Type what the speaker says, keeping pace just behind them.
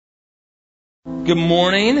Good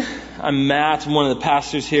morning. I'm Matt. I'm one of the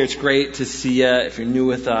pastors here. It's great to see you. If you're new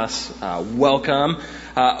with us, welcome.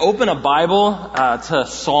 Open a Bible to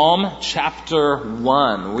Psalm chapter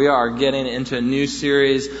 1. We are getting into a new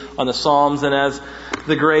series on the Psalms, and as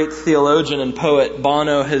the great theologian and poet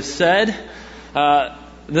Bono has said,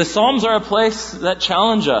 the Psalms are a place that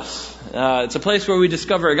challenge us. It's a place where we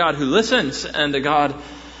discover a God who listens and a God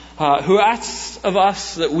who asks of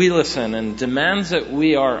us that we listen and demands that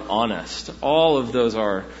we are honest. All of those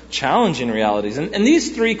are challenging realities. And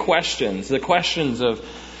these three questions, the questions of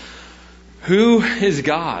who is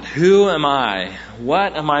God? Who am I?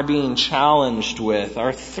 What am I being challenged with?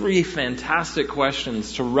 Are three fantastic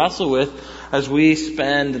questions to wrestle with as we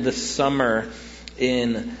spend the summer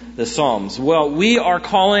in the Psalms. Well, we are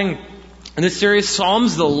calling this series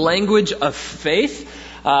Psalms the language of faith,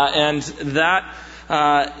 and that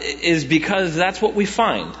is because that's what we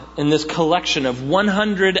find in this collection of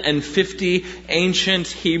 150 ancient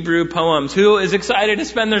Hebrew poems. Who is excited to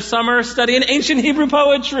spend their summer studying ancient Hebrew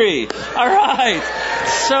poetry? All right.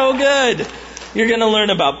 So good. You're going to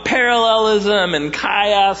learn about parallelism and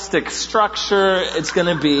chiastic structure. It's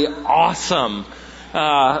going to be awesome.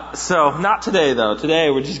 So not today, though. Today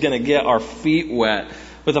we're just going to get our feet wet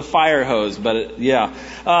with a fire hose, but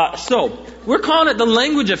so we're calling it the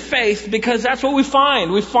language of faith because that's what we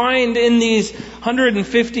find. We find in these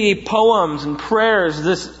 150 poems and prayers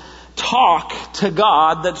this talk to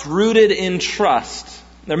God that's rooted in trust.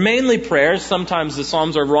 They're mainly prayers. Sometimes the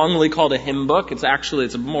Psalms are wrongly called a hymn book. It's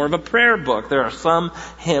more of a prayer book. There are some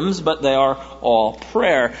hymns, but they are all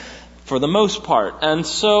prayer for the most part. And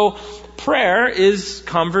so prayer is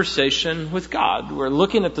conversation with God. We're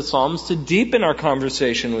looking at the Psalms to deepen our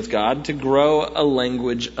conversation with God, to grow a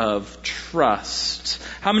language of trust.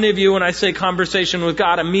 How many of you, when I say conversation with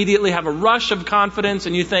God, immediately have a rush of confidence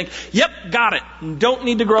and you think, yep, got it. Don't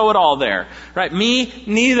need to grow at all there. Right? Me,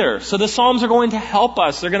 neither. So the Psalms are going to help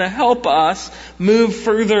us. They're going to help us move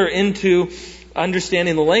further into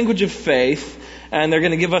understanding the language of faith. And they're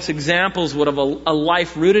going to give us examples what a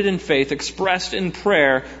life rooted in faith, expressed in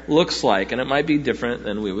prayer, looks like. And it might be different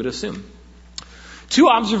than we would assume. Two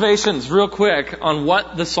observations real quick on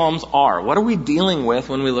what the Psalms are. What are we dealing with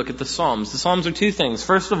when we look at the Psalms? The Psalms are two things.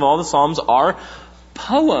 First of all, the Psalms are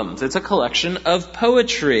poems. It's a collection of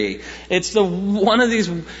poetry. It's one of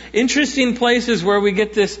these interesting places where we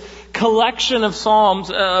get this collection of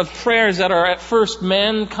Psalms, of prayers that are at first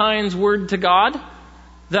mankind's word to God,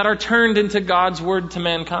 that are turned into God's word to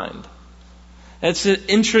mankind. It's an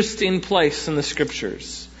interesting place in the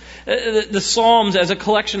Scriptures. The Psalms, as a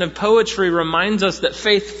collection of poetry, reminds us that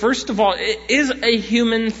faith, first of all, is a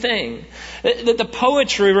human thing. That the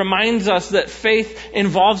poetry reminds us that faith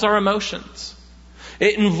involves our emotions.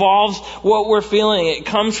 It involves what we're feeling. It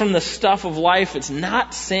comes from the stuff of life. It's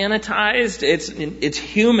not sanitized. It's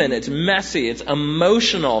human. It's messy. It's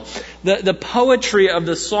emotional. The poetry of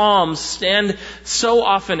the Psalms stand so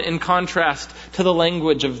often in contrast to the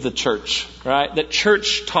language of the church, right? That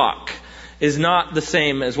church talk is not the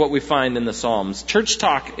same as what we find in the Psalms. Church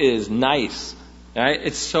talk is nice, right?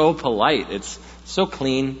 It's so polite. It's so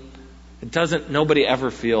clean. Nobody ever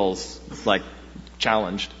feels like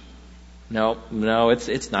challenged. No,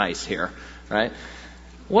 it's nice here, right?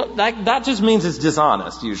 Well, that just means it's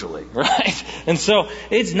dishonest usually, right? And so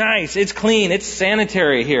it's nice, it's clean, it's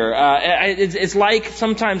sanitary here. It's like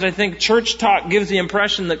sometimes I think church talk gives the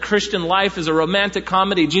impression that Christian life is a romantic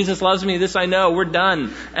comedy. Jesus loves me, this I know, we're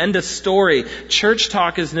done. End of story. Church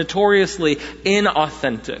talk is notoriously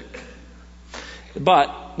inauthentic.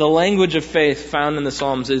 But the language of faith found in the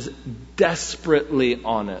Psalms is desperately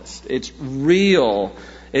honest. It's real.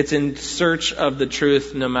 It's in search of the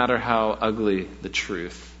truth, no matter how ugly the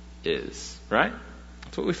truth is, right?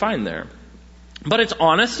 That's what we find there. But it's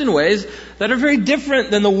honest in ways that are very different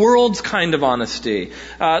than the world's kind of honesty.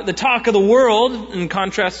 The talk of the world, in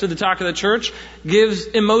contrast to the talk of the church, gives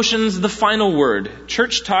emotions the final word.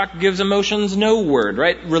 Church talk gives emotions no word,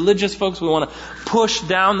 right? Religious folks, we want to push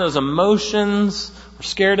down those emotions. We're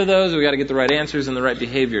scared of those. We've got to get the right answers and the right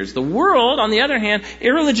behaviors. The world, on the other hand,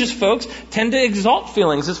 irreligious folks tend to exalt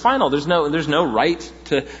feelings as final. There's no right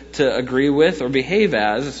to agree with or behave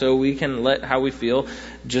as, so we can let how we feel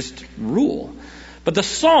just rule. But the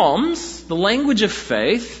Psalms, the language of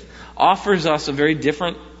faith, offers us a very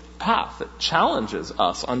different path. It challenges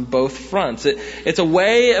us on both fronts. It's a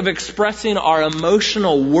way of expressing our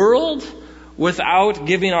emotional world without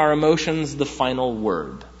giving our emotions the final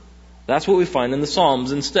word. That's what we find in the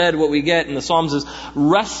Psalms. Instead, what we get in the Psalms is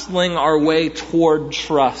wrestling our way toward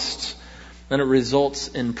trust. And it results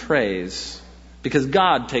in praise. Because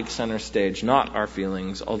God takes center stage, not our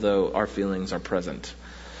feelings, although our feelings are present.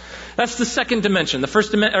 That's the second dimension. That's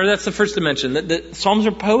the first dimension. That Psalms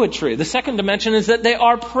are poetry. The second dimension is that they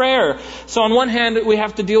are prayer. So on one hand, we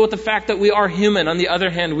have to deal with the fact that we are human. On the other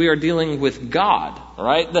hand, we are dealing with God. All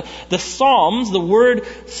right? The Psalms, the word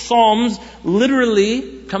Psalms,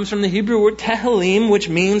 literally comes from the Hebrew word Tehillim, which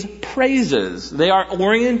means praises. They are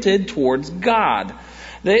oriented towards God.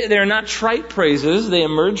 They're not trite praises. They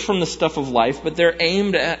emerge from the stuff of life, but they're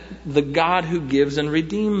aimed at the God who gives and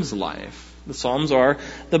redeems life. The Psalms are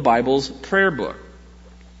the Bible's prayer book.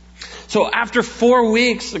 So after 4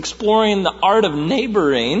 weeks exploring the art of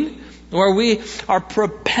neighboring, where we are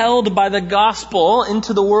propelled by the gospel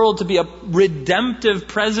into the world to be a redemptive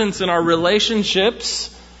presence in our relationships,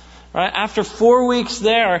 right? After 4 weeks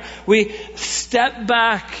there, we step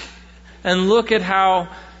back and look at how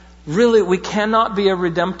really we cannot be a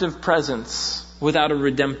redemptive presence without a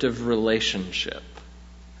redemptive relationship.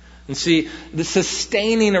 And see, the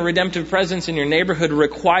sustaining a redemptive presence in your neighborhood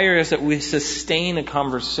requires that we sustain a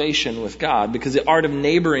conversation with God, because the art of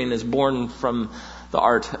neighboring is born from the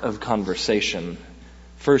art of conversation,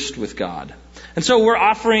 first with God. And so we're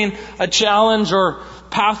offering a challenge or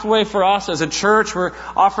pathway for us as a church. We're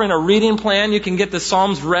offering a reading plan. You can get the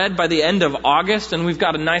Psalms read by the end of August, and we've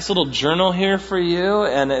got a nice little journal here for you,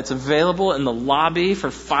 and it's available in the lobby for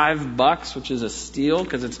 $5, which is a steal,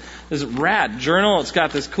 because it's this rad journal. It's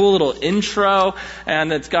got this cool little intro,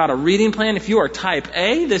 and it's got a reading plan. If you are type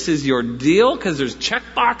A, this is your deal, because there's check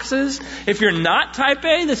boxes. If you're not type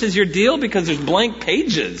A, this is your deal, because there's blank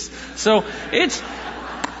pages. So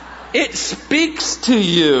it speaks to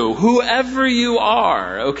you, whoever you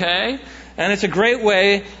are, okay? And it's a great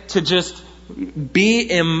way to just be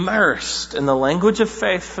immersed in the language of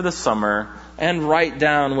faith for the summer and write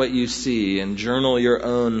down what you see and journal your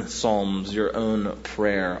own psalms, your own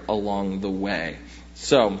prayer along the way.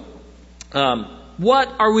 So, what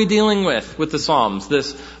are we dealing with the Psalms,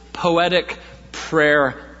 this poetic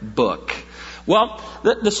prayer book? Well,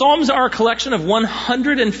 the Psalms are a collection of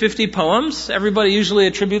 150 poems. Everybody usually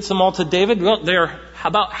attributes them all to David. Well, they're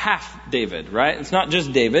about half David, right? It's not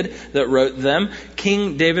just David that wrote them.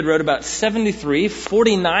 King David wrote about 73.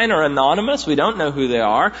 49 are anonymous. We don't know who they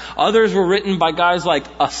are. Others were written by guys like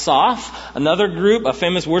Asaph. Another group, a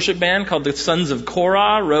famous worship band called the Sons of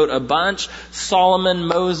Korah, wrote a bunch. Solomon,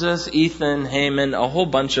 Moses, Ethan, Haman, a whole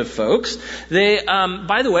bunch of folks. They,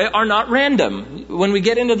 by the way, are not random. When we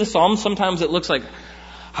get into the Psalms, sometimes it looks like,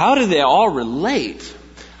 how do they all relate?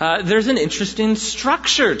 There's an interesting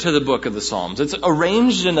structure to the book of the Psalms. It's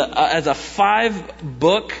arranged as a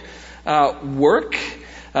 5-book work,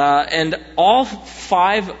 and all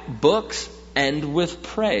 5 books end with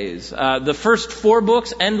praise. The first 4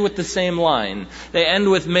 books end with the same line. They end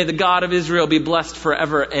with, "May the God of Israel be blessed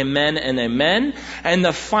forever, amen and amen." And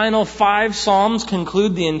the final 5 Psalms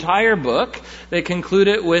conclude the entire book. They conclude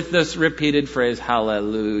it with this repeated phrase,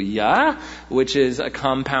 hallelujah, which is a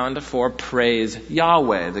compound for praise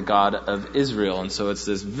Yahweh, the God of Israel. And so it's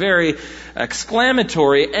this very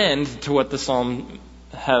exclamatory end to what the Psalms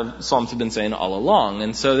have been saying all along.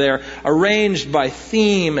 And so they're arranged by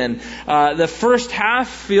theme, and the first half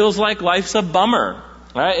feels like life's a bummer.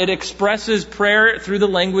 Right? It expresses prayer through the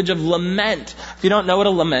language of lament. If you don't know what a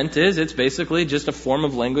lament is, it's basically just a form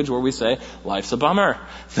of language where we say, life's a bummer.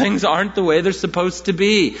 Things aren't the way they're supposed to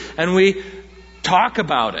be. And we talk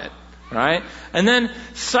about it. Right? And then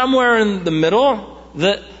somewhere in the middle,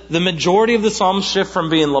 the majority of the Psalms shift from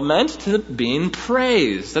being lament to being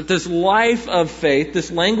praise. That this life of faith,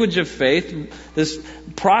 this language of faith, this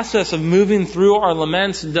process of moving through our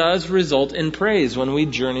laments does result in praise when we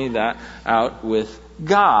journey that out with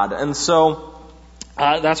God. And so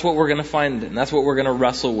that's what we're going to find, and that's what we're going to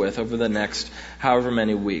wrestle with over the next however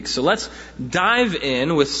many weeks. So let's dive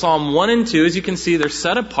in with Psalm 1 and 2. As you can see, they're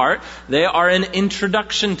set apart. They are an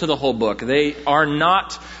introduction to the whole book. They are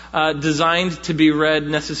not designed to be read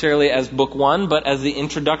necessarily as book 1, but as the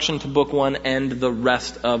introduction to book 1 and the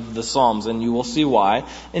rest of the Psalms. And you will see why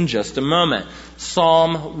in just a moment.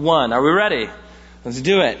 Psalm 1. Are we ready? Let's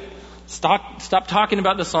do it. Stop talking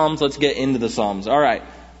about the Psalms. Let's get into the Psalms. All right.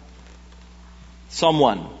 Psalm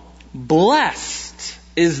 1. Blessed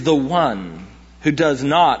is the one who does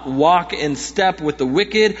not walk in step with the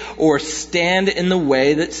wicked, or stand in the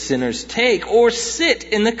way that sinners take, or sit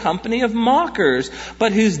in the company of mockers,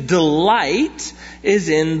 but whose delight is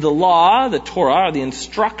in the law, the Torah, the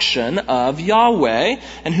instruction of Yahweh,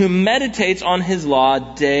 and who meditates on his law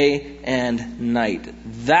day and night.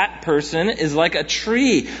 That person is like a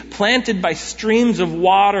tree planted by streams of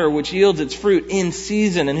water, which yields its fruit in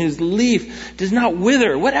season, and whose leaf does not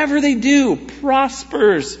wither. Whatever they do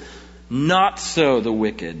prospers. Not so the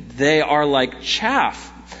wicked. They are like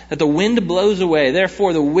chaff that the wind blows away.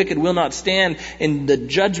 Therefore the wicked will not stand in the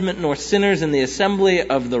judgment, nor sinners in the assembly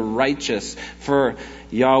of the righteous. For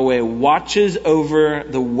Yahweh watches over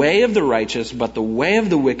the way of the righteous, but the way of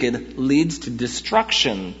the wicked leads to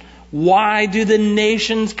destruction. Why do the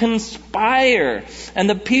nations conspire and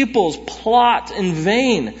the peoples plot in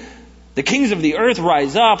vain? The kings of the earth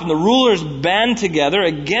rise up and the rulers band together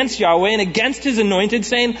against Yahweh and against his anointed,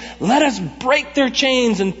 saying, let us break their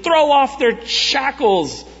chains and throw off their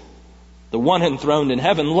shackles. The one enthroned in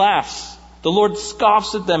heaven laughs. The Lord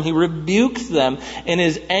scoffs at them. He rebukes them in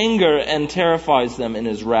his anger and terrifies them in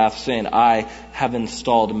his wrath, saying, I have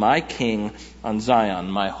installed my king on Zion,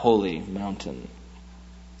 my holy mountain.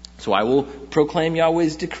 So I will proclaim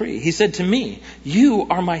Yahweh's decree. He said to me, you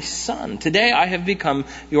are my son. Today I have become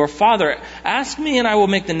your father. Ask me and I will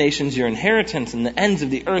make the nations your inheritance and the ends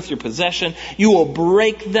of the earth your possession. You will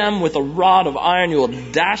break them with a rod of iron. You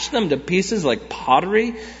will dash them to pieces like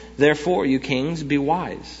pottery. Therefore, you kings, be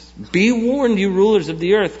wise. Be warned, you rulers of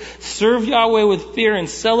the earth. Serve Yahweh with fear and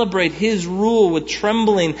celebrate his rule with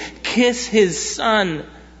trembling. Kiss his son,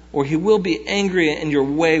 or he will be angry and your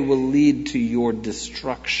way will lead to your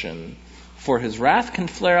destruction. For his wrath can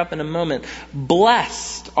flare up in a moment.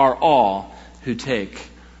 Blessed are all who take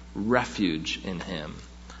refuge in him.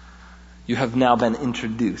 You have now been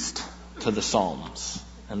introduced to the Psalms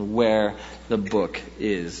and where the book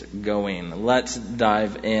is going. Let's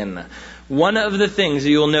dive in. One of the things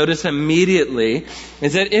you will notice immediately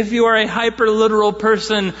is that if you are a hyper-literal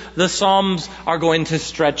person, the Psalms are going to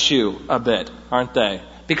stretch you a bit, aren't they?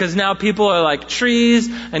 Because now people are like trees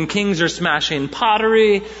and kings are smashing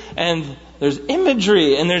pottery and there's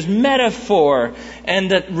imagery and there's metaphor. And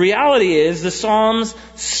the reality is the Psalms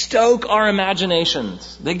stoke our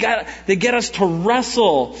imaginations. They get us to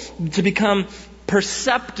wrestle, to become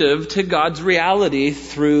perceptive to God's reality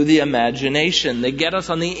through the imagination. They get us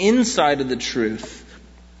on the inside of the truth.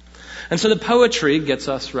 And so the poetry gets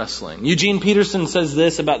us wrestling. Eugene Peterson says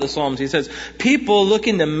this about the Psalms. He says, people look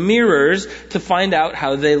into mirrors to find out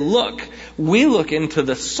how they look. We look into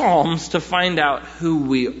the Psalms to find out who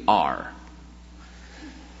we are.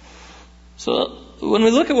 So when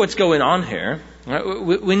we look at what's going on here, right,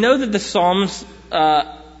 we know that the Psalms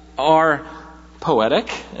are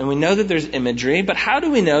poetic, and we know that there's imagery, but how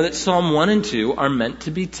do we know that Psalm 1 and 2 are meant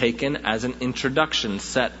to be taken as an introduction,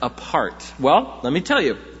 set apart? Well, let me tell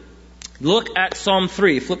you. Look at Psalm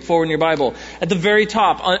 3. Flip forward in your Bible. At the very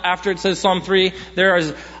top, after it says Psalm 3, there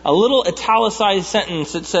is a little italicized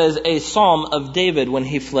sentence that says, a psalm of David when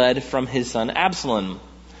he fled from his son Absalom.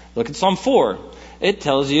 Look at Psalm 4. It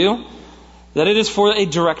tells you that it is for a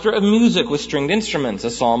director of music with stringed instruments,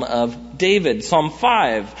 a psalm of David. Psalm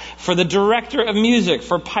 5, for the director of music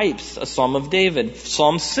for pipes, a psalm of David.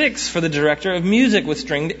 Psalm 6, for the director of music with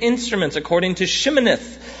stringed instruments, according to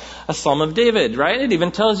Sheminith, a psalm of David, right? It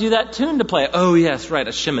even tells you that tune to play. Oh, yes, right,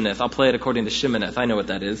 a Sheminith. I'll play it according to Sheminith. I know what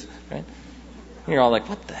that is, right? And you're all like,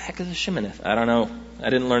 what the heck is a Sheminith? I don't know. I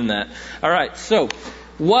didn't learn that. All right, so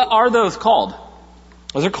what are those called?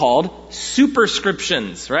 Those are called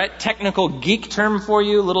superscriptions, right? Technical geek term for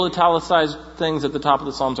you. Little italicized things at the top of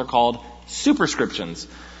the Psalms are called superscriptions.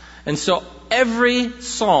 And so every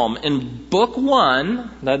psalm in book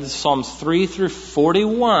 1, that is Psalms 3 through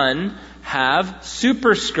 41, have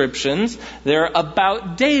superscriptions. They're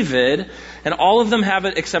about David, and all of them have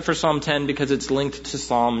it except for Psalm 10 because it's linked to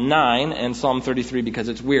Psalm 9 and Psalm 33 because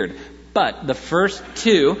it's weird. But the first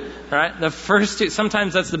two, right? The first two,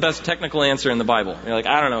 sometimes that's the best technical answer in the Bible. You're like,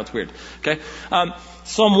 I don't know, it's weird. Okay?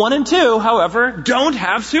 Psalm 1 and 2, however, don't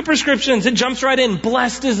have superscriptions. It jumps right in.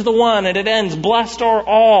 Blessed is the one, and it ends, blessed are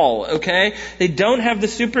all. Okay? They don't have the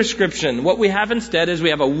superscription. What we have instead is we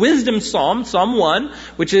have a wisdom psalm, Psalm 1,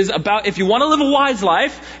 which is about if you want to live a wise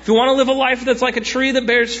life, if you want to live a life that's like a tree that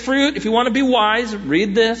bears fruit, if you want to be wise,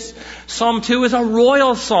 read this. Psalm 2 is a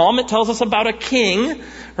royal psalm. It tells us about a king.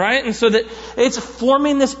 Right? And so that it's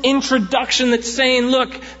forming this introduction that's saying,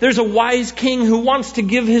 look, there's a wise king who wants to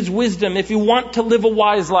give his wisdom. If you want to live a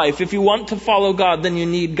wise life, if you want to follow God, then you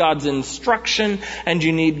need God's instruction and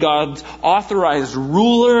you need God's authorized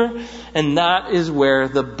ruler. And that is where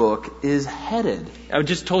the book is headed. I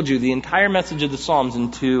just told you the entire message of the Psalms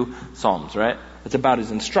in 2 Psalms, right? It's about his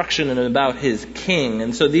instruction and about his king.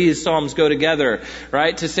 And so these psalms go together,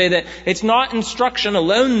 right? To say that it's not instruction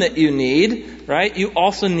alone that you need, right? You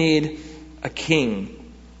also need a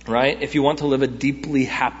king, right? If you want to live a deeply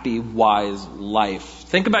happy, wise life.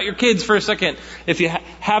 Think about your kids for a second. If you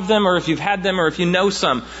have them or if you've had them or if you know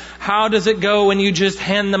some, how does it go when you just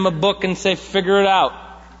hand them a book and say, figure it out?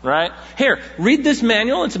 right? Here, read this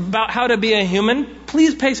manual. It's about how to be a human.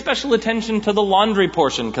 Please pay special attention to the laundry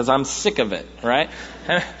portion because I'm sick of it, right?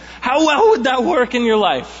 And how well would that work in your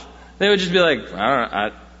life? They would just be like,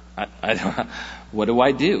 I don't, what do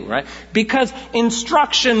I do, right? Because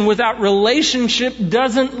instruction without relationship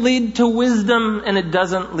doesn't lead to wisdom and it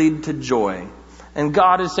doesn't lead to joy. And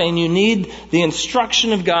God is saying you need the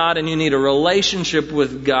instruction of God and you need a relationship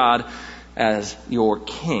with God as your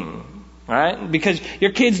king. Right? Because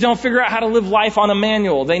your kids don't figure out how to live life on a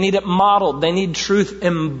manual. They need it modeled. They need truth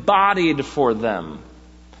embodied for them.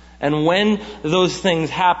 And when those things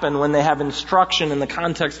happen, when they have instruction in the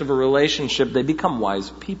context of a relationship, they become wise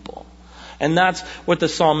people. And that's what the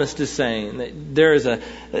psalmist is saying. That there is the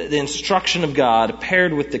instruction of God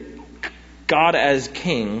paired with the God as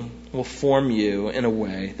king will form you in a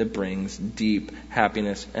way that brings deep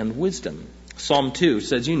happiness and wisdom. Psalm 2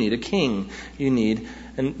 says you need a king. You need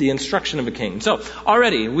the instruction of a king. So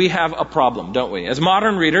already we have a problem, don't we? As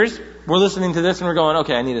modern readers, we're listening to this and we're going,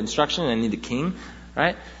 okay, I need instruction and I need a king,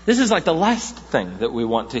 right? This is like the last thing that we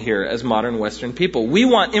want to hear as modern Western people. We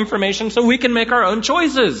want information so we can make our own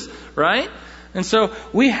choices, right? And so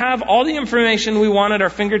we have all the information we want at our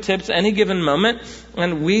fingertips any given moment,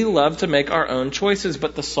 and we love to make our own choices,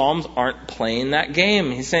 but the Psalms aren't playing that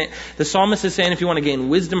game. The psalmist is saying if you want to gain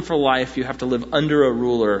wisdom for life, you have to live under a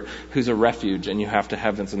ruler who's a refuge, and you have to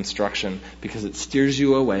have this instruction because it steers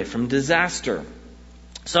you away from disaster.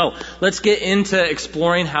 So let's get into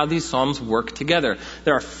exploring how these Psalms work together.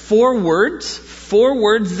 There are four words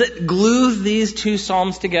that glue these two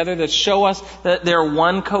Psalms together that show us that they're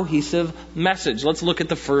one cohesive message. Let's look at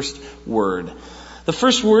the first word. The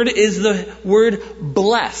first word is the word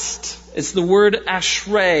blessed. It's the word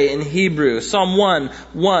ashrei in Hebrew. Psalm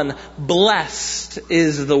 1:1, blessed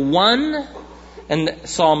is the one. And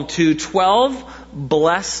Psalm 2:12,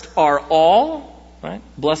 blessed are all. Right?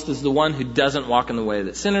 Blessed is the one who doesn't walk in the way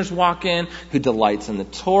that sinners walk in, who delights in the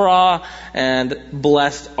Torah, and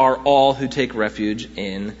blessed are all who take refuge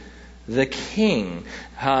in the King.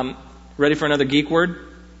 Ready for another geek word?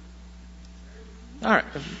 All right.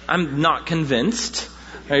 I'm not convinced.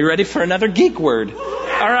 Are you ready for another geek word?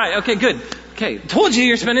 All right. Okay, good. Okay, told you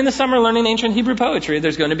you're spending the summer learning ancient Hebrew poetry.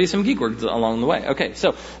 There's going to be some geek words along the way. Okay,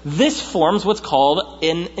 so this forms what's called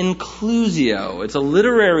an inclusio. It's a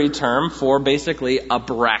literary term for basically a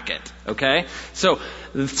bracket. Okay, so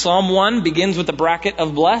Psalm 1 begins with the bracket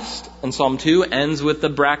of blessed, and Psalm 2 ends with the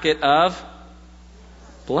bracket of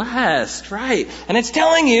blessed, right? And it's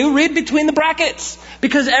telling you, read between the brackets,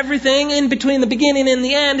 because everything in between the beginning and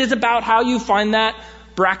the end is about how you find that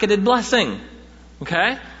bracketed blessing.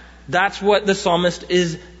 Okay? That's what the psalmist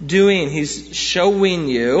is doing. He's showing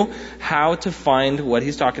you how to find what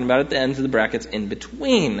he's talking about at the ends of the brackets in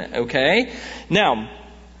between. Okay? Now,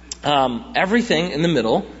 everything in the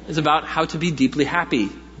middle is about how to be deeply happy.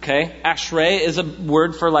 Okay? Ashrei is a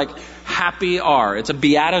word for like happy are. It's a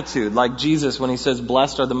beatitude, like Jesus when he says,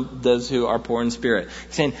 blessed are those who are poor in spirit.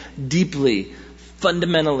 He's saying deeply,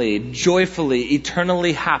 fundamentally, joyfully,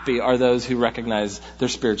 eternally happy are those who recognize they're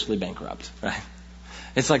spiritually bankrupt. Right?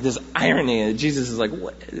 It's like this irony. Jesus is like,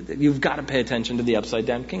 what? You've got to pay attention to the upside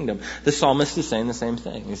down kingdom. The psalmist is saying the same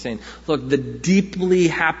thing. He's saying, look, the deeply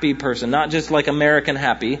happy person, not just like American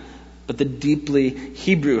happy, but the deeply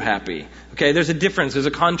Hebrew happy. Okay, there's a difference. There's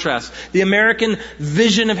a contrast. The American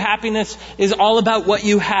vision of happiness is all about what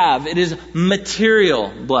you have. It is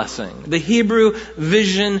material blessing. The Hebrew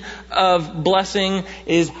vision of blessing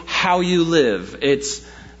is how you live. It's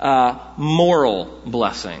moral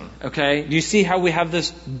blessing. Okay? Do you see how we have this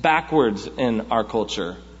backwards in our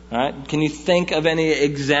culture? Right? Can you think of any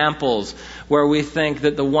examples where we think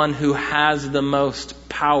that the one who has the most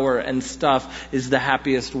power and stuff is the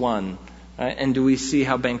happiest one? Right? And do we see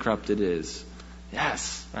how bankrupt it is?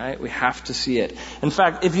 Yes, right? We have to see it. In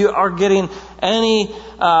fact, if you are getting any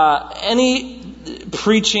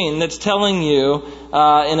preaching that's telling you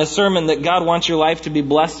in a sermon that God wants your life to be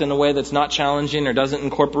blessed in a way that's not challenging or doesn't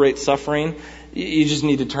incorporate suffering, you just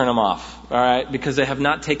need to turn them off, all right? Because they have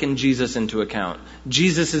not taken Jesus into account.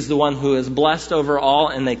 Jesus is the one who is blessed over all,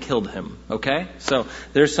 and they killed him, okay? So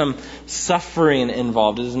there's some suffering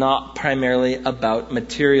involved. It is not primarily about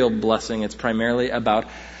material blessing. It's primarily about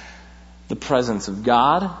the presence of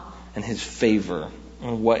God and his favor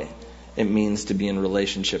and what it means to be in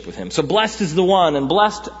relationship with him. So blessed is the one, and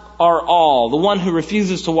blessed are all. The one who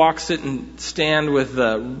refuses to walk, sit, and stand with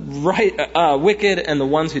the wicked, and the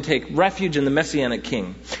ones who take refuge in the Messianic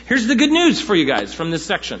King. Here's the good news for you guys from this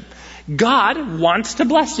section. God wants to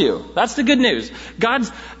bless you. That's the good news.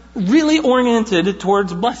 God's really oriented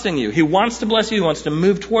towards blessing you. He wants to bless you. He wants to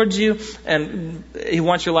move towards you. And He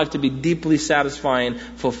wants your life to be deeply satisfying,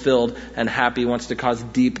 fulfilled, and happy. He wants to cause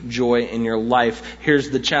deep joy in your life. Here's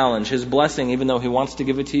the challenge. His blessing, even though He wants to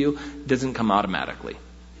give it to you, doesn't come automatically.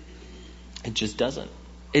 It just doesn't.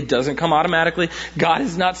 It doesn't come automatically. God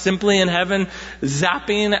is not simply in heaven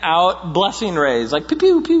zapping out blessing rays like pew,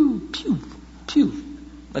 pew, pew, pew, pew.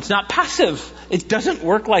 It's not passive. It doesn't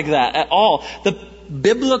work like that at all. The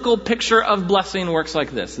biblical picture of blessing works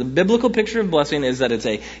like this. The biblical picture of blessing is that it's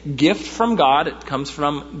a gift from God. It comes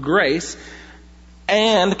from grace.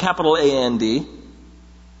 And, capital A-N-D,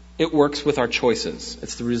 it works with our choices.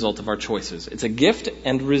 It's the result of our choices. It's a gift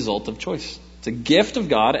and result of choice. It's a gift of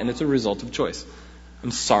God and it's a result of choice.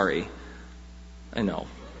 I'm sorry. I know.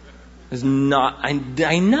 It's not,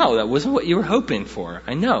 I know that wasn't what you were hoping for.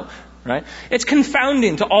 I know. Right? It's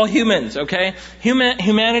confounding to all humans, okay?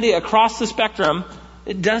 Humanity across the spectrum,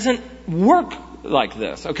 it doesn't work like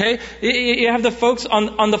this, okay? You have the folks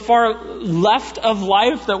on the far left of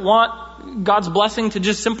life that want God's blessing to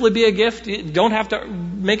just simply be a gift. You don't have to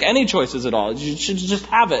make any choices at all. You should just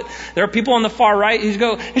have it. There are people on the far right who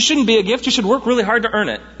go, it shouldn't be a gift. You should work really hard to earn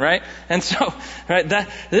it, right? And so, right,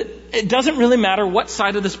 it doesn't really matter what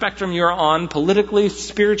side of the spectrum you're on, politically,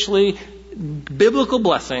 spiritually. Biblical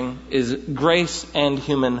blessing is grace and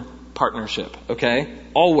human partnership, okay?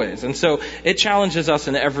 Always. And so it challenges us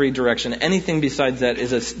in every direction. Anything besides that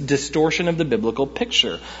is a distortion of the biblical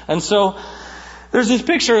picture. And so there's this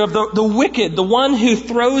picture of the wicked, the one who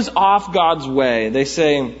throws off God's way. They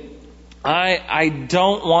say, I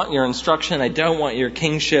don't want your instruction. I don't want your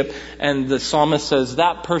kingship. And the psalmist says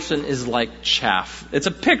that person is like chaff. It's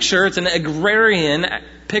a picture. It's an agrarian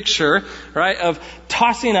picture, right, of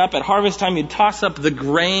tossing up at harvest time. You'd toss up the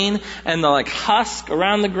grain and the husk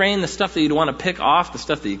around the grain, the stuff that you'd want to pick off, the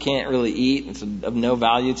stuff that you can't really eat. It's of no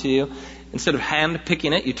value to you. Instead of hand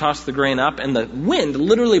picking it, you toss the grain up and the wind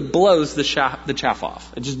literally blows the chaff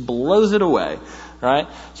off. It just blows it away. Right?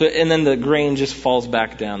 So, and then the grain just falls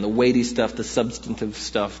back down. The weighty stuff, the substantive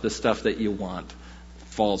stuff, the stuff that you want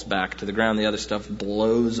falls back to the ground. The other stuff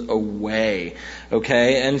blows away.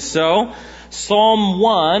 Okay? And so, Psalm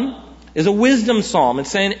 1 is a wisdom psalm.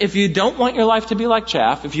 It's saying if you don't want your life to be like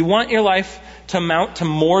chaff, if you want your life to amount to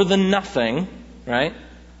more than nothing, right?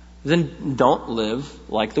 Then don't live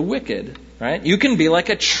like the wicked. Right? You can be like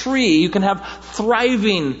a tree. You can have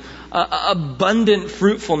thriving, abundant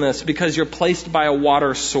fruitfulness because you're placed by a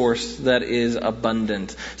water source that is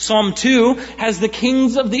abundant. Psalm 2 has the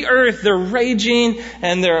kings of the earth. They're raging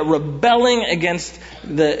and they're rebelling against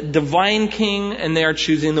the divine king and they are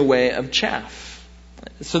choosing the way of chaff.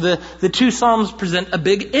 So the two Psalms present a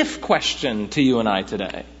big if question to you and I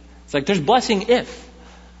today. It's like there's blessing if.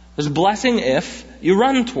 There's blessing if you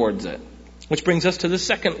run towards it. Which brings us to the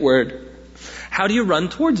second word. How do you run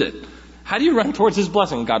towards it? How do you run towards His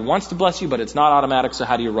blessing? God wants to bless you, but it's not automatic, so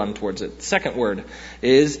how do you run towards it? The second word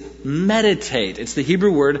is meditate. It's the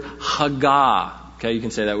Hebrew word hagah. Okay, you can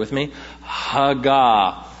say that with me.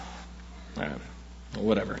 Hagah.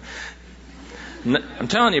 Whatever. I'm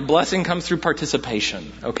telling you, blessing comes through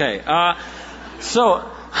participation. Okay, so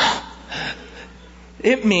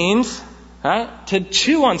it means... Right? To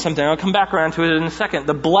chew on something. I'll come back around to it in a second.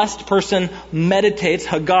 The blessed person meditates,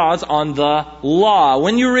 hagahs, on the law.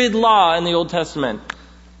 When you read law in the Old Testament,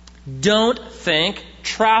 don't think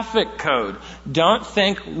traffic code. Don't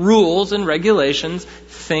think rules and regulations.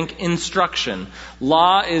 Think instruction.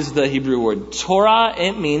 Law is the Hebrew word Torah.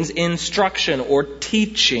 It means instruction or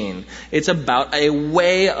teaching. It's about a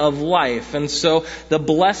way of life. And so the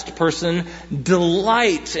blessed person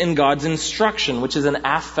delights in God's instruction, which is an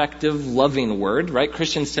affective, loving word, right?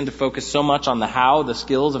 Christians tend to focus so much on the how, the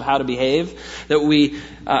skills of how to behave, that we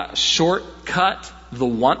shortcut the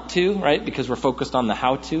want to, right? Because we're focused on the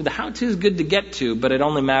how to. The how to is good to get to, but it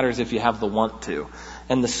only matters if you have the want to.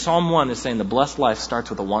 And the Psalm 1 is saying the blessed life starts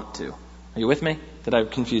with a want to. Are you with me? Did I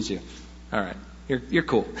confuse you? All right. You're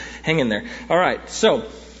cool. Hang in there. All right. So,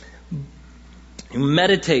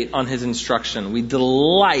 meditate on His instruction. We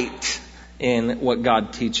delight in what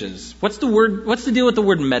God teaches. What's the deal with the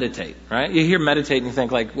word meditate, right? You hear meditate and you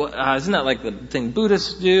think isn't that like the thing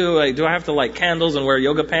Buddhists do? Like, do I have to light candles and wear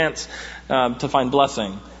yoga pants to find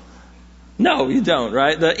blessing? No, you don't,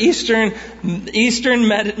 right? The Eastern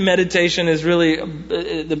meditation is really,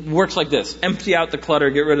 it works like this. Empty out the clutter,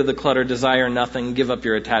 get rid of the clutter, desire nothing, give up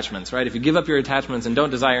your attachments, right? If you give up your attachments and don't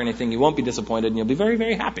desire anything, you won't be disappointed and you'll be very,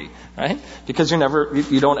 very happy, right? Because you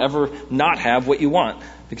don't ever not have what you want,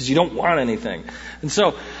 because you don't want anything. And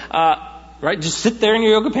so, right? Just sit there in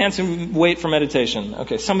your yoga pants and wait for meditation.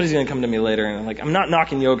 Okay, somebody's going to come to me later and I'm not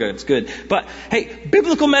knocking yoga, it's good. But hey,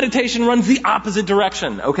 biblical meditation runs the opposite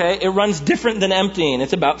direction, okay? It runs different than emptying.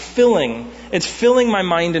 It's about filling. It's filling my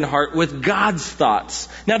mind and heart with God's thoughts.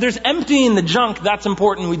 Now there's emptying the junk, that's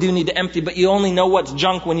important, we do need to empty, but you only know what's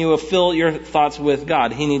junk when you fill your thoughts with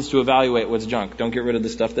God. He needs to evaluate what's junk. Don't get rid of the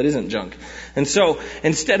stuff that isn't junk. And so,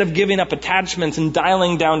 instead of giving up attachments and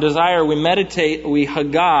dialing down desire, we meditate, we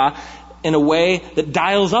Haggah, in a way that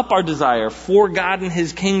dials up our desire for God and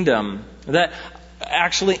His kingdom, that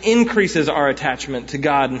actually increases our attachment to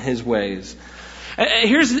God and His ways.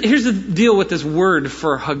 Here's the deal with this word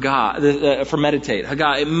for Haggah, for meditate.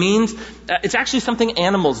 Haggah, it means, it's actually something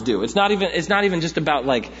animals do. It's not even just about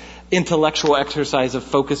like intellectual exercise of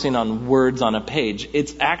focusing on words on a page.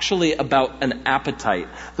 It's actually about an appetite.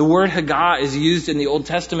 The word Haggah is used in the Old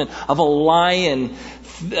Testament of a lion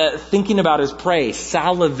thinking about his prey,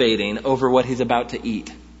 salivating over what he's about to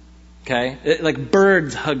eat. Okay? Like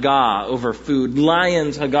birds Haggah over food,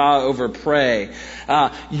 lions Haggah over prey.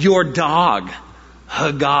 Your dog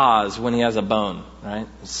Haggahs when he has a bone, right?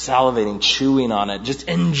 Salivating, chewing on it, just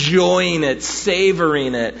enjoying it,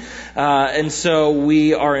 savoring it. And so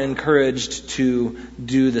we are encouraged to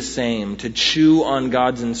do the same, to chew on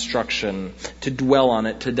God's instruction, to dwell on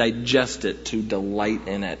it, to digest it, to delight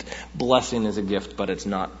in it. Blessing is a gift, but it's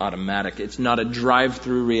not automatic. It's not a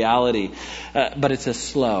drive-through reality, but it's a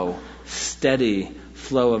slow, steady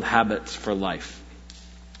flow of habits for life.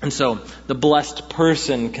 And so the blessed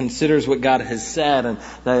person considers what God has said and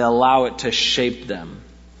they allow it to shape them.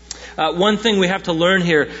 One thing we have to learn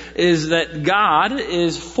here is that God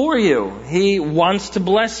is for you. He wants to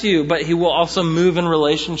bless you, but He will also move in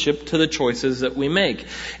relationship to the choices that we make.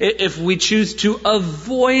 If we choose to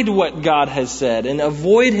avoid what God has said and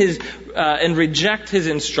avoid and reject His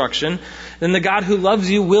instruction, then the God who loves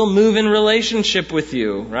you will move in relationship with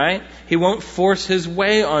you, right? He won't force His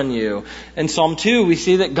way on you. In Psalm 2, we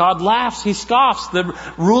see that God laughs, He scoffs. The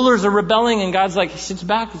rulers are rebelling and God's like, He sits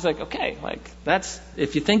back, He's like, okay,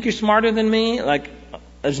 if you think you're smarter than me,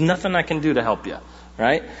 there's nothing I can do to help you,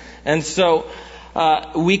 right? And so,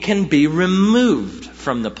 we can be removed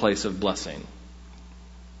from the place of blessing.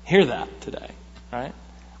 Hear that today, right?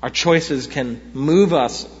 Our choices can move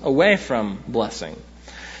us away from blessing.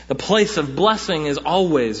 The place of blessing is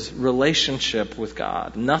always relationship with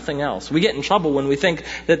God, nothing else. We get in trouble when we think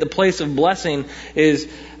that the place of blessing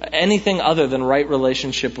is anything other than right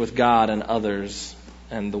relationship with God and others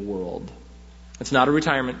and the world. It's not a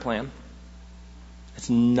retirement plan. It's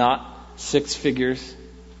not 6 figures.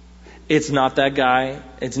 It's not that guy.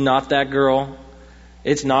 It's not that girl.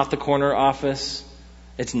 It's not the corner office.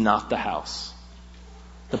 It's not the house.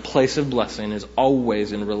 The place of blessing is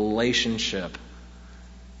always in relationship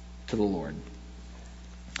to the Lord.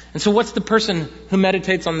 And so what's the person who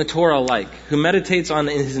meditates on the Torah like? Who meditates on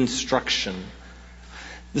His instruction?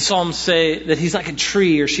 The Psalms say that he's like a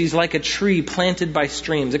tree, or she's like a tree planted by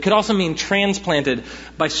streams. It could also mean transplanted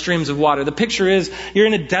by streams of water. The picture is you're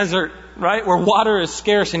in a desert, right, where water is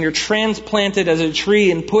scarce, and you're transplanted as a tree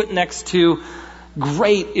and put next to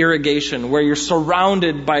great irrigation, where you're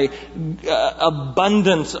surrounded by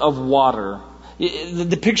abundance of water.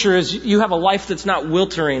 The picture is you have a life that's not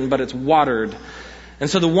wiltering, but it's watered. And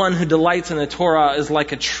so the one who delights in the Torah is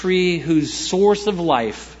like a tree whose source of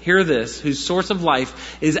life, hear this, whose source of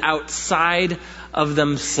life is outside of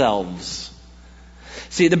themselves.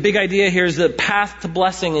 See, the big idea here is the path to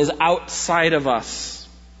blessing is outside of us.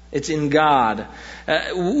 It's in God.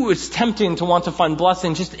 It's tempting to want to find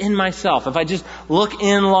blessing just in myself. If I just look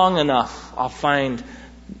in long enough, I'll find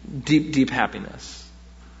deep, deep happiness.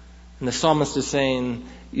 And the psalmist is saying,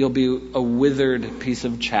 you'll be a withered piece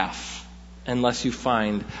of chaff unless you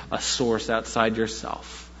find a source outside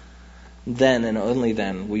yourself. Then and only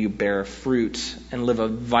then will you bear fruit and live a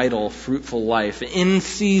vital, fruitful life. In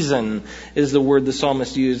season is the word the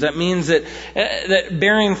psalmist used. That means that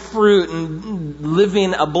bearing fruit and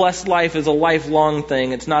living a blessed life is a lifelong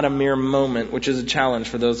thing. It's not a mere moment, which is a challenge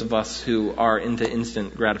for those of us who are into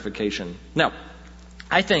instant gratification. Now,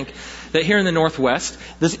 I think that here in the Northwest,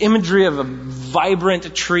 this imagery of a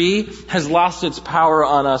vibrant tree has lost its power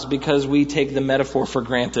on us because we take the metaphor for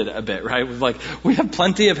granted a bit, right? We have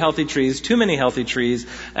plenty of healthy trees, too many healthy trees,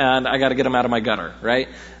 and I got to get them out of my gutter, right?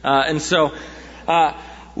 And so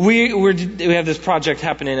we have this project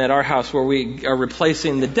happening at our house where we are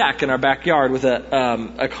replacing the deck in our backyard with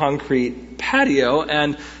a concrete patio,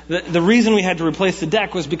 and the reason we had to replace the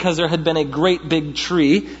deck was because there had been a great big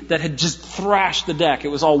tree that had just thrashed the deck. It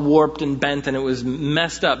was all warped and bent, and it was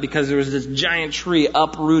messed up because there was this giant tree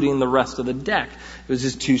uprooting the rest of the deck. It was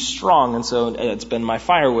just too strong, and so it's been my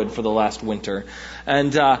firewood for the last winter.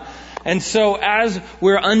 And so as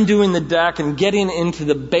we're undoing the deck and getting into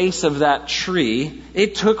the base of that tree,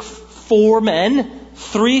 it took 4 men,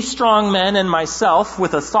 3 strong men and myself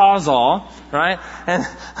with a sawzall, right? And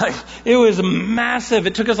it was massive.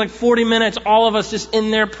 It took us 40 minutes, all of us just in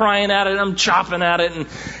there prying at it. I'm chopping at it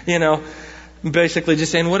and, basically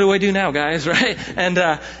just saying, what do I do now, guys, right? And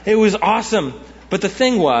it was awesome. But the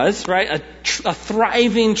thing was, right, a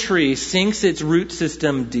thriving tree sinks its root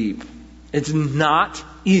system deep. It's not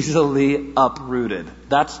easily uprooted.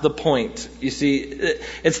 That's the point. You see,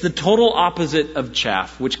 it's the total opposite of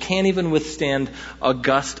chaff, which can't even withstand a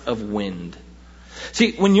gust of wind.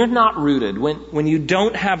 See, when you're not rooted, when you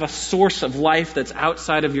don't have a source of life that's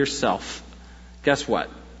outside of yourself, guess what?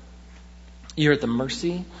 You're at the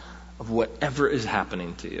mercy of whatever is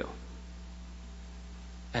happening to you.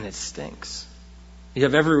 And it stinks. You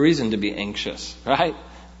have every reason to be anxious, right?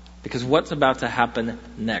 Because what's about to happen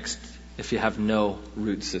next if you have no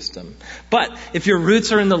root system? But if your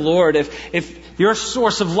roots are in the Lord, if your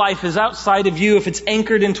source of life is outside of you, if it's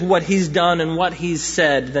anchored into what He's done and what He's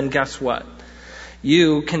said, then guess what?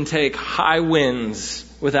 You can take high winds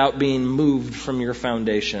without being moved from your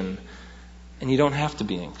foundation. And you don't have to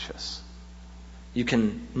be anxious. You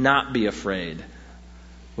can not be afraid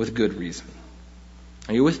with good reason.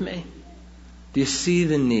 Are you with me? Do you see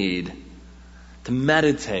the need to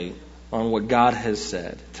meditate on what God has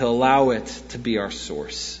said, to allow it to be our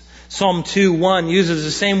source? Psalm 2:1 uses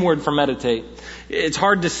the same word for meditate. It's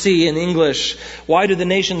hard to see in English. Why do the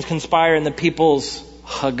nations conspire and the peoples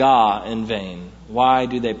hagah in vain? Why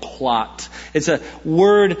do they plot? It's a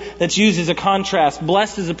word that's used as a contrast.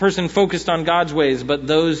 Blessed is the person focused on God's ways, but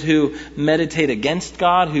those who meditate against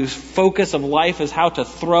God, whose focus of life is how to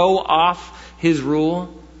throw off His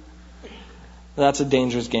rule, that's a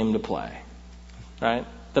dangerous game to play, right?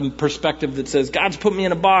 The perspective that says, God's put me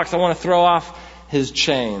in a box, I want to throw off His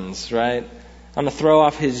chains, right? I want to throw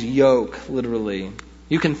off His yoke, literally.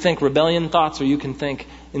 You can think rebellion thoughts or you can think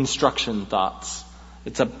instruction thoughts.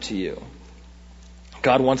 It's up to you.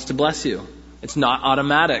 God wants to bless you. It's not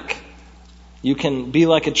automatic. You can be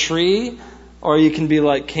like a tree or you can be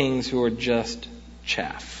like kings who are just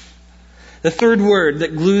chaff. The third word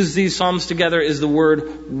that glues these Psalms together is the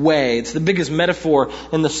word way. It's the biggest metaphor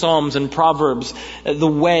in the Psalms and Proverbs. The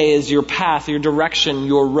way is your path, your direction,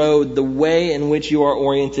 your road, the way in which you are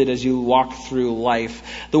oriented as you walk through life.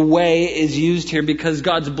 The way is used here because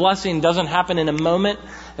God's blessing doesn't happen in a moment.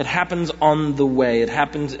 It happens on the way. It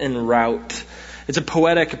happens en route. It's a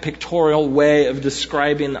poetic, a pictorial way of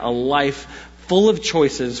describing a life full of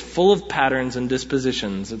choices, full of patterns and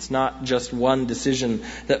dispositions. It's not just one decision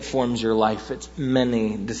that forms your life. It's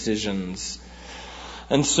many decisions.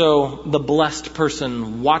 And so the blessed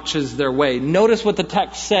person watches their way. Notice what the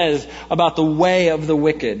text says about the way of the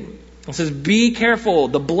wicked. It says, be careful.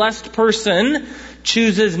 The blessed person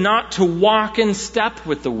chooses not to walk in step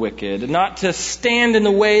with the wicked, not to stand in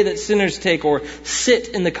the way that sinners take or sit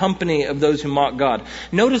in the company of those who mock God.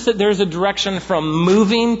 Notice that there's a direction from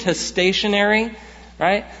moving to stationary,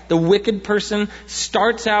 right? The wicked person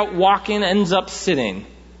starts out walking, ends up sitting.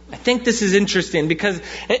 I think this is interesting because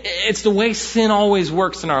it's the way sin always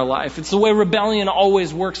works in our life. It's the way rebellion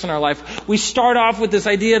always works in our life. We start off with this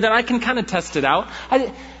idea that I can kind of test it out.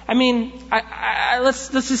 Let's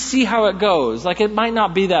just see how it goes. It might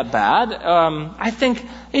not be that bad. I think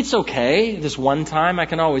it's okay. This one time, I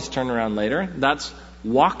can always turn around later. That's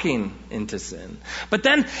walking into sin. But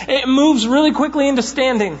then it moves really quickly into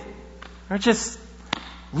standing. We're just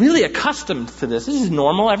really accustomed to this. This is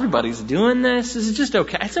normal. Everybody's doing this. This is just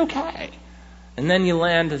okay. It's okay. And then you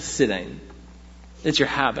land sitting. It's your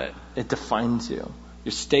habit. It defines you.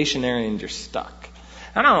 You're stationary and you're stuck.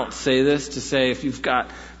 And I don't say this to say if you've got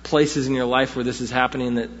places in your life where this is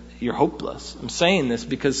happening that you're hopeless. I'm saying this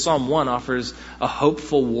because Psalm 1 offers a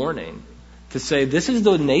hopeful warning to say this is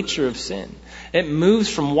the nature of sin. It moves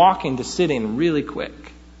from walking to sitting really quick.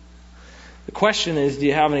 The question is, do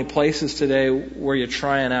you have any places today where you're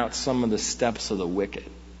trying out some of the steps of the wicked?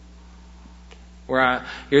 Where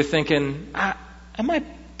you're thinking, I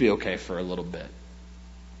might be okay for a little bit.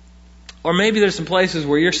 Or maybe there's some places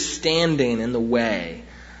where you're standing in the way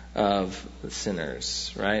of the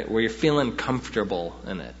sinners, right? Where you're feeling comfortable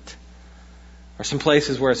in it. Or some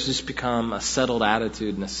places where it's just become a settled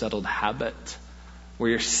attitude and a settled habit, where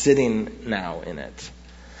you're sitting now in it.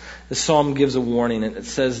 The psalm gives a warning, and it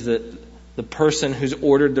says that the person who's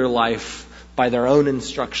ordered their life by their own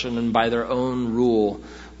instruction and by their own rule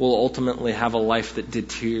will ultimately have a life that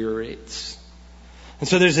deteriorates. And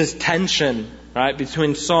so there's this tension, right,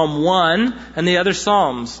 between Psalm 1 and the other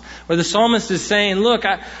Psalms, where the psalmist is saying, look,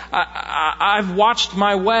 I've watched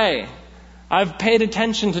my way. I've paid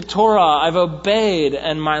attention to Torah. I've obeyed,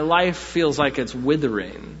 and my life feels like it's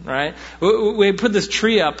withering, right? We put this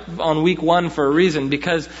tree up on week 1 for a reason,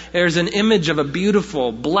 because there's an image of a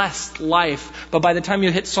beautiful, blessed life. But by the time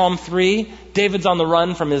you hit Psalm 3, David's on the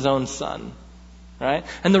run from his own son. Right?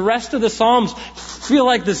 And the rest of the Psalms feel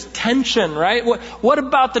like this tension, right? What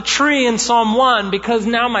about the tree in Psalm 1? Because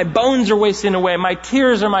now my bones are wasting away. My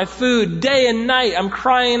tears are my food. Day and night, I'm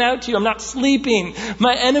crying out to you. I'm not sleeping.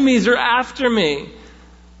 My enemies are after me.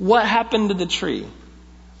 What happened to the tree?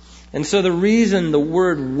 And so the reason the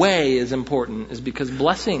word way is important is because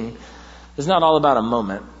blessing is not all about a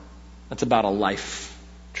moment. It's about a life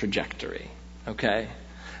trajectory. Okay?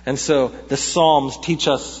 And so the Psalms teach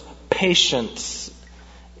us patience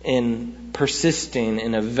in persisting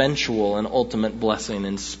in eventual and ultimate blessing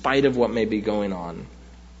in spite of what may be going on.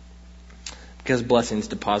 Because blessing is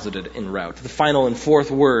deposited en route. The final and fourth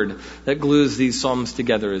word that glues these Psalms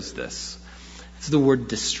together is this. It's the word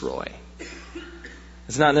destroy.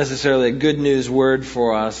 It's not necessarily a good news word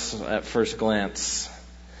for us at first glance.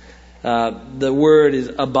 The word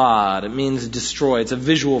is abad. It means destroy. It's a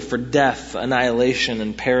visual for death, annihilation,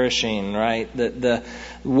 and perishing, right? The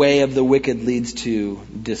way of the wicked leads to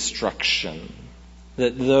destruction.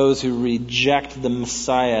 That those who reject the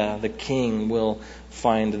Messiah, the King, will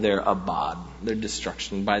find their abad, their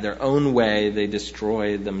destruction. By their own way, they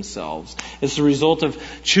destroy themselves. It's the result of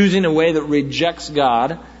choosing a way that rejects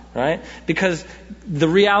God, right? Because the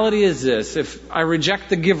reality is this: if I reject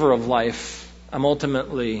the giver of life, I'm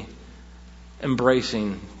ultimately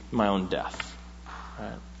embracing my own death.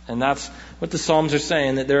 Right? And that's what the Psalms are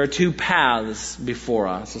saying, that there are two paths before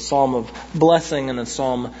us, a psalm of blessing and a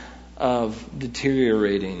psalm of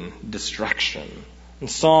deteriorating destruction. And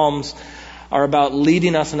Psalms are about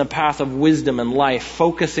leading us in a path of wisdom and life,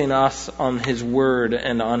 focusing us on His Word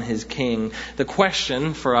and on His King. The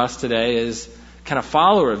question for us today is, can a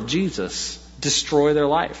follower of Jesus destroy their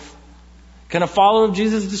life? Can a follower of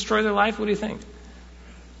Jesus destroy their life? What do you think?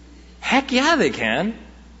 Heck yeah, they can.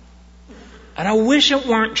 And I wish it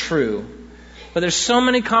weren't true. But there's so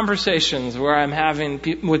many conversations where I'm having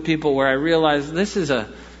with people where I realize this is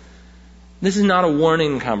not a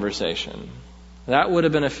warning conversation. That would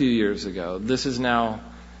have been a few years ago. This is now,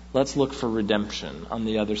 let's look for redemption on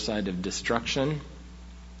the other side of destruction.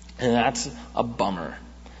 And that's a bummer.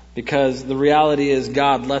 Because the reality is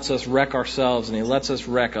God lets us wreck ourselves and He lets us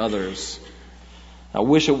wreck others. I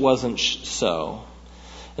wish it wasn't so.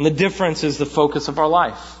 And the difference is the focus of our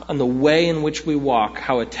life and the way in which we walk,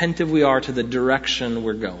 how attentive we are to the direction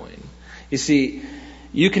we're going. You see,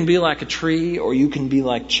 you can be like a tree or you can be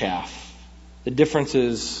like chaff. The difference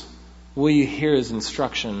is, will you hear His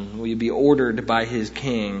instruction? Will you be ordered by His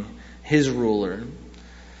King, His ruler?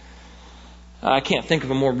 I can't think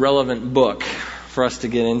of a more relevant book for us to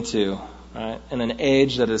get into, right? In an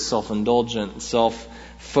age that is self-indulgent,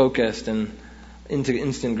 self-focused, and into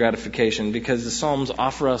instant gratification, because the Psalms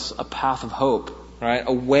offer us a path of hope, right?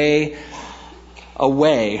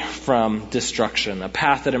 Away from destruction, a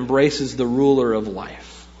path that embraces the ruler of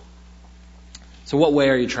life. So what way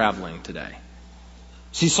are you traveling today?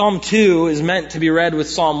 See, Psalm 2 is meant to be read with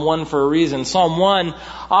Psalm 1 for a reason. Psalm 1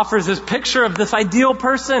 offers this picture of this ideal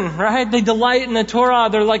person, right? They delight in the Torah.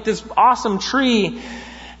 They're like this awesome tree.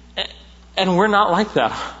 And we're not like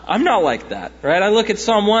that. I'm not like that, right? I look at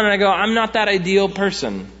Psalm 1 and I go, I'm not that ideal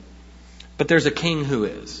person. But there's a king who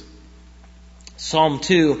is. Psalm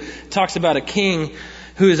 2 talks about a king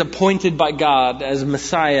who is appointed by God as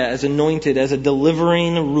Messiah, as anointed, as a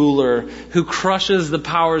delivering ruler who crushes the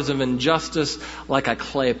powers of injustice like a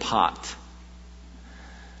clay pot.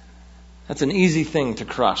 That's an easy thing to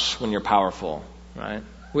crush when you're powerful, right?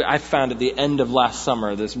 I found at the end of last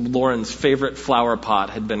summer, Lauren's favorite flower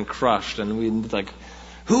pot had been crushed, and we like,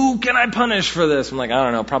 who can I punish for this? I'm like, I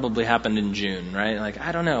don't know, probably happened in June, right? Like,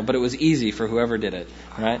 I don't know, but it was easy for whoever did it,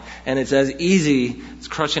 right? And it's as easy as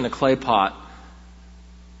crushing a clay pot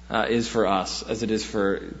is for us, as it is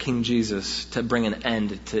for King Jesus to bring an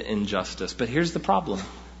end to injustice. But here's the problem.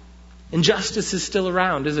 Injustice is still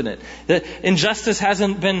around, isn't it? The injustice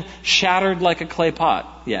hasn't been shattered like a clay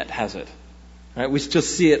pot yet, has it? Right? We still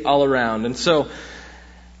see it all around. And so,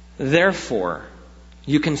 therefore,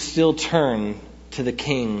 you can still turn to the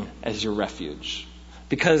King as your refuge.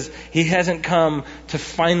 Because He hasn't come to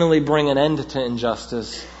finally bring an end to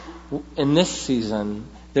injustice. In this season,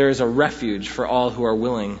 there is a refuge for all who are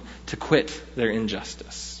willing to quit their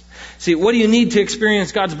injustice. See, what do you need to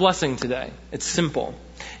experience God's blessing today? It's simple.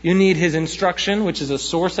 You need His instruction, which is a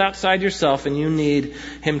source outside yourself, and you need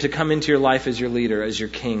Him to come into your life as your leader, as your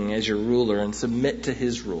king, as your ruler, and submit to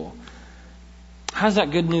His rule. How's that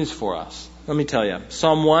good news for us? Let me tell you.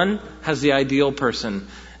 Psalm 1 has the ideal person,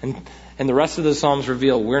 and the rest of the Psalms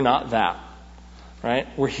reveal we're not that, right?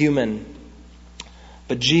 We're human.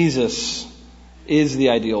 But Jesus is the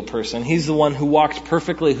ideal person. He's the one who walked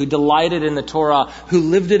perfectly, who delighted in the Torah, who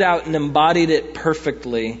lived it out and embodied it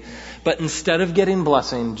perfectly. But instead of getting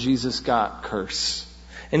blessing, Jesus got curse.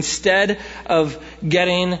 Instead of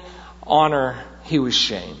getting honor, He was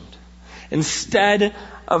shamed. Instead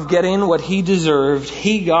of getting what He deserved,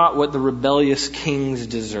 He got what the rebellious kings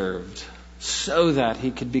deserved, so that He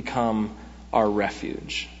could become our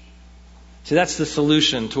refuge. See, that's the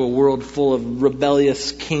solution to a world full of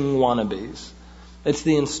rebellious king wannabes. It's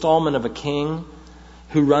the installment of a king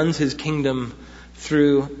who runs his kingdom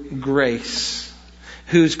through grace,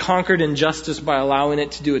 who's conquered injustice by allowing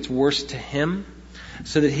it to do its worst to him,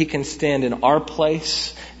 so that he can stand in our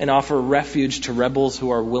place and offer refuge to rebels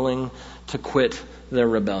who are willing to quit their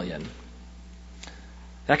rebellion.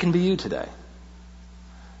 That can be you today.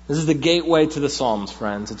 This is the gateway to the Psalms,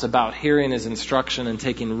 friends. It's about hearing His instruction and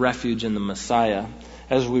taking refuge in the Messiah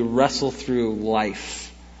as we wrestle through life.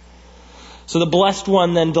 So the blessed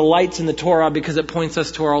one then delights in the Torah because it points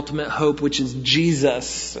us to our ultimate hope, which is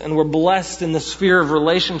Jesus. And we're blessed in the sphere of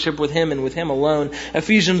relationship with Him and with Him alone.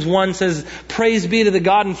 Ephesians 1 says, "Praise be to the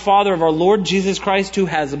God and Father of our Lord Jesus Christ, who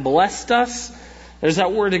has blessed us," there's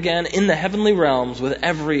that word again, "in the heavenly realms with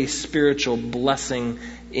every spiritual blessing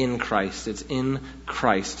in Christ." It's in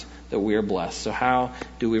Christ that we are blessed. So how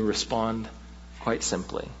do we respond? Quite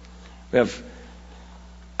simply. We have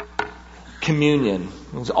communion.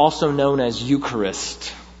 It's also known as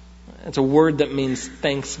Eucharist. It's a word that means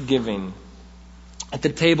thanksgiving. At the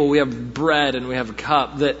table we have bread and we have a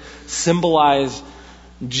cup that symbolize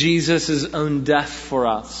Jesus' own death for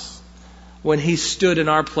us. When He stood in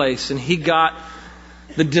our place and He got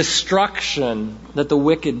the destruction that the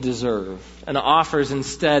wicked deserve and offers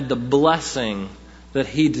instead the blessing that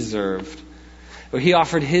He deserved. Where He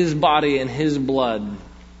offered His body and His blood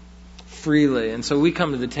freely. And so we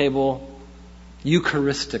come to the table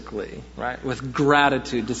Eucharistically, right? With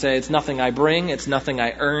gratitude to say it's nothing I bring, it's nothing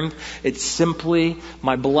I earned. It's simply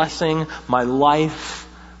my blessing, my life,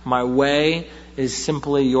 my way is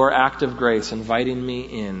simply Your act of grace inviting me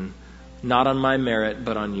in, not on my merit,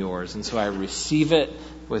 but on Yours. And so I receive it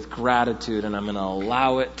with gratitude, and I'm going to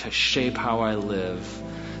allow it to shape how I live,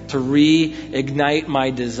 to reignite my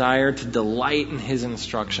desire to delight in His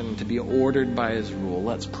instruction, to be ordered by His rule.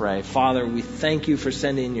 Let's pray. Father, we thank You for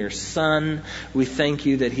sending Your Son. We thank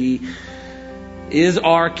You that He is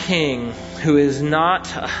our King, who is not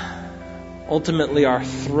ultimately our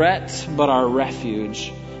threat, but our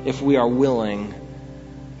refuge, if we are willing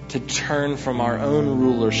to turn from our own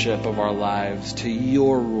rulership of our lives to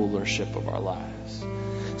Your rulership of our lives,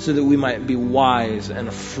 so that we might be wise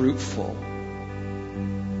and fruitful.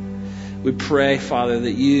 We pray, Father,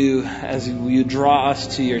 that You, as You draw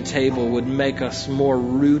us to Your table, would make us more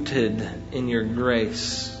rooted in Your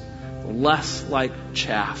grace, less like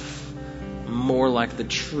chaff, more like the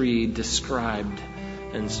tree described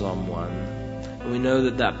in Psalm 1. And we know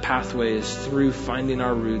that that pathway is through finding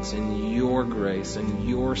our roots in Your grace and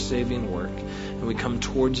Your saving work. And we come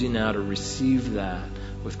towards You now to receive that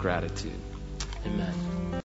with gratitude. Amen.